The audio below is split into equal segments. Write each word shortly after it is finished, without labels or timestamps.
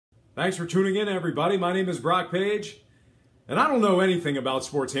Thanks for tuning in, everybody. My name is Brock Page, and I don't know anything about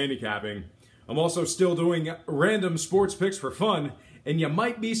sports handicapping. I'm also still doing random sports picks for fun, and you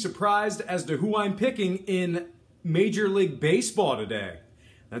might be surprised as to who I'm picking in Major League Baseball today.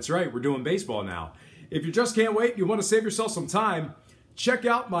 That's right, we're doing baseball now. If you just can't wait, you want to save yourself some time, check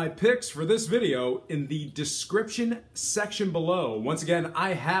out my picks for this video in the description section below. Once again,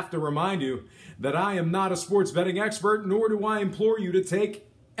 I have to remind you that I am not a sports betting expert, nor do I implore you to take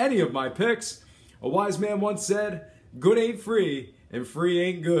any of my picks. A wise man once said, good ain't free and free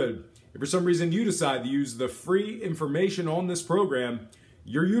ain't good. If for some reason you decide to use the free information on this program,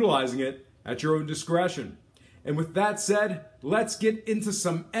 you're utilizing it at your own discretion. And with that said, let's get into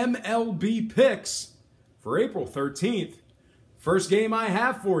some MLB picks for April 13th. First game I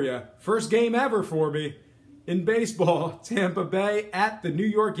have for you, first game ever for me in baseball, Tampa Bay at the New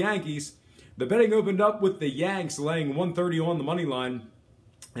York Yankees. The betting opened up with the Yanks laying 130 on the money line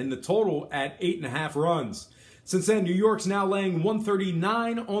and the total at 8.5 runs. Since then, New York's now laying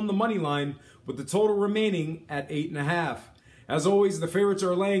 139 on the money line with the total remaining at 8.5. As always, the favorites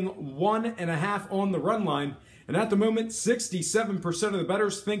are laying 1.5 on the run line, and at the moment, 67% of the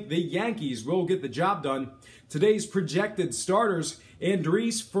bettors think the Yankees will get the job done. Today's projected starters,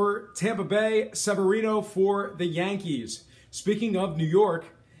 Andres for Tampa Bay, Severino for the Yankees. Speaking of New York,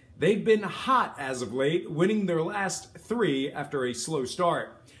 they've been hot as of late, winning their last 3 after a slow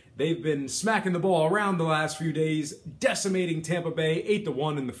start. They've been smacking the ball around the last few days, decimating Tampa Bay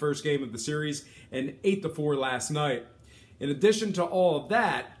 8-1 in the first game of the series and 8-4 last night. In addition to all of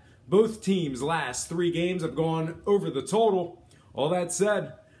that, both teams' last 3 games have gone over the total. All that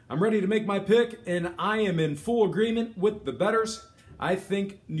said, I'm ready to make my pick, and I am in full agreement with the bettors. I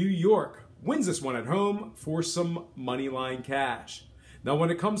think New York wins this one at home for some money line cash. Now, when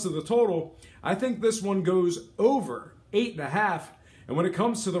it comes to the total, I think this one goes over 8.5. And when it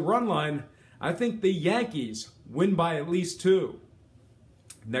comes to the run line, I think the Yankees win by at least 2.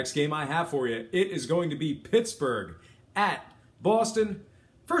 Next game I have for you, it is going to be Pittsburgh at Boston.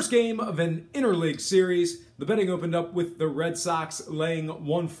 First game of an interleague series. The betting opened up with the Red Sox laying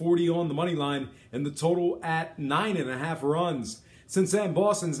 140 on the money line and the total at 9.5 runs. Since then,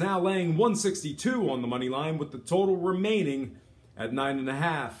 Boston's now laying 162 on the money line with the total remaining at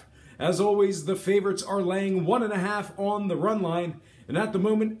 9.5. As always, the favorites are laying 1.5 on the run line. And at the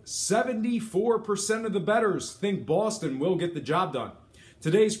moment, 74% of the bettors think Boston will get the job done.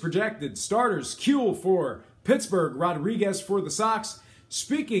 Today's projected starters, Kuehl for Pittsburgh, Rodriguez for the Sox.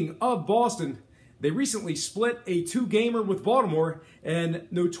 Speaking of Boston, they recently split a 2-gamer with Baltimore and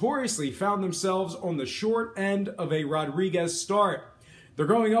notoriously found themselves on the short end of a Rodriguez start. They're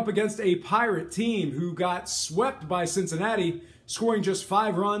going up against a Pirate team who got swept by Cincinnati, scoring just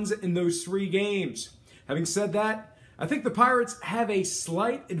 5 runs in those 3 games. Having said that, I think the Pirates have a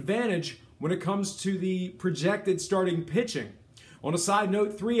slight advantage when it comes to the projected starting pitching. On a side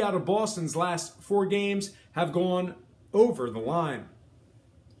note, 3 out of Boston's last 4 games have gone over the line.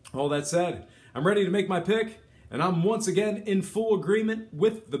 All that said, I'm ready to make my pick, and I'm once again in full agreement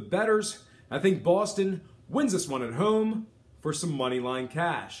with the bettors. I think Boston wins this one at home for some money line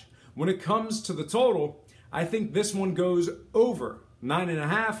cash. When it comes to the total, I think this one goes over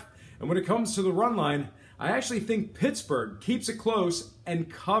 9.5, and when it comes to the run line, I actually think Pittsburgh keeps it close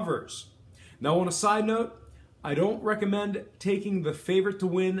and covers. Now, on a side note, I don't recommend taking the favorite to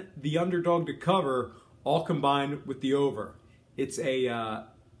win, the underdog to cover, all combined with the over. It's a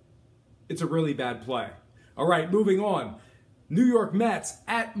really bad play. All right, moving on. New York Mets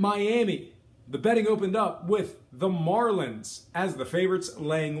at Miami. The betting opened up with the Marlins as the favorites,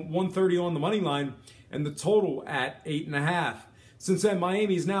 laying 130 on the money line and the total at 8.5. Since then,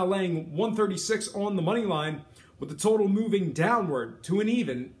 Miami is now laying 136 on the money line with the total moving downward to an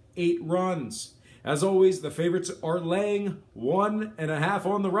even 8 runs. As always, the favorites are laying 1.5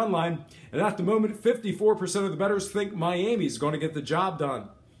 on the run line, and at the moment, 54% of the bettors think Miami's going to get the job done.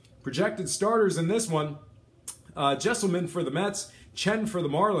 Projected starters in this one, Jesselman for the Mets, Chen for the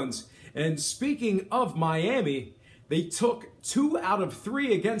Marlins. And speaking of Miami, they took 2 out of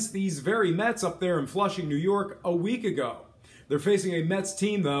 3 against these very Mets up there in Flushing, New York a week ago. They're facing a Mets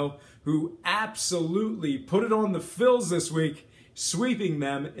team, though, who absolutely put it on the Phils this week, sweeping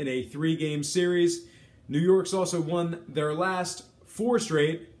them in a 3-game series. New York's also won their last 4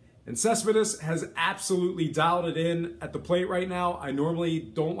 straight, and Cespedes has absolutely dialed it in at the plate right now. I normally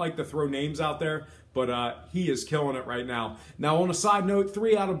don't like to throw names out there, but he is killing it right now. Now, on a side note,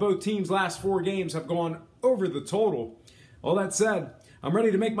 3 out of both teams' last 4 games have gone over the total. All that said, I'm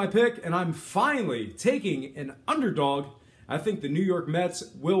ready to make my pick, and I'm finally taking an underdog. I think the New York Mets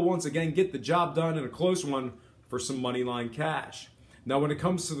will once again get the job done in a close one for some money line cash. Now, when it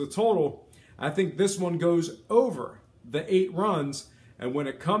comes to the total, I think this one goes over the 8 runs. And when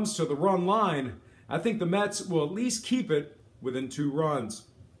it comes to the run line, I think the Mets will at least keep it within 2 runs.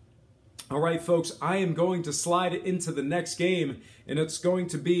 All right, folks, I am going to slide into the next game, and it's going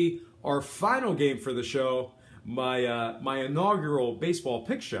to be our final game for the show, my inaugural baseball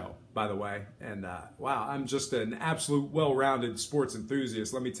pick show, by the way. And wow, I'm just an absolute well-rounded sports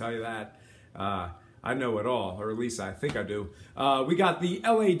enthusiast, let me tell you that. I know it all, or at least I think I do. We got the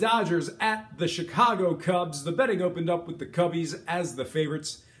LA Dodgers at the Chicago Cubs. The betting opened up with the Cubbies as the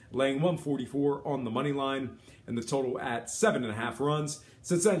favorites, laying 144 on the money line, and the total at 7.5 runs.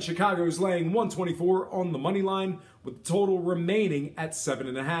 Since then, Chicago is laying 124 on the money line, with the total remaining at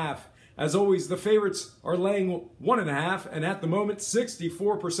 7.5. As always, the favorites are laying 1.5, and at the moment,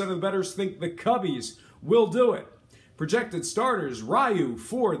 64% of the bettors think the Cubbies will do it. Projected starters, Ryu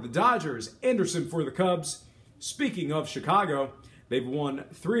for the Dodgers, Anderson for the Cubs. Speaking of Chicago, they've won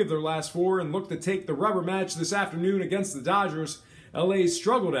 3 of their last 4 and look to take the rubber match this afternoon against the Dodgers. LA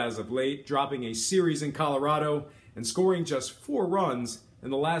struggled as of late, dropping a series in Colorado and scoring just 4 runs in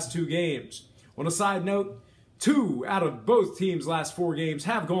the last 2 games. On a side note, 2 out of both teams' last 4 games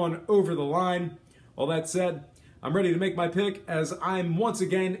have gone over the line. All that said, I'm ready to make my pick as I'm once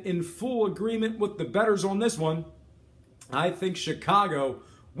again in full agreement with the bettors on this one. I think Chicago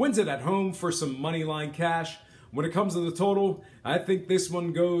wins it at home for some money line cash. When it comes to the total, I think this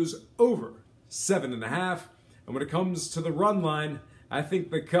one goes over 7.5. And when it comes to the run line, I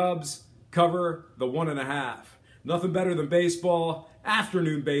think the Cubs cover the 1.5. Nothing better than baseball,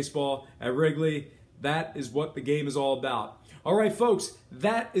 afternoon baseball at Wrigley. That is what the game is all about. All right, folks,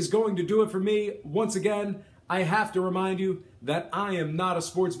 that is going to do it for me. Once again, I have to remind you that I am not a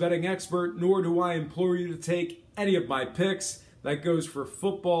sports betting expert, nor do I implore you to take any of my picks. That goes for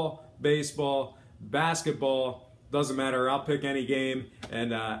football, baseball, basketball. Doesn't matter. I'll pick any game,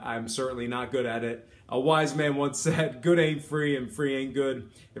 and I'm certainly not good at it. A wise man once said, good ain't free and free ain't good.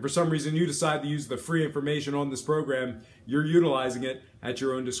 If for some reason you decide to use the free information on this program, you're utilizing it at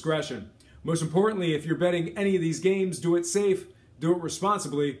your own discretion. Most importantly, if you're betting any of these games, do it safe, do it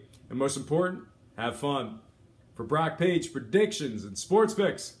responsibly, and most important, have fun. For Brock Page predictions and sports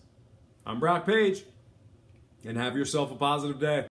picks, I'm Brock Page, and have yourself a positive day.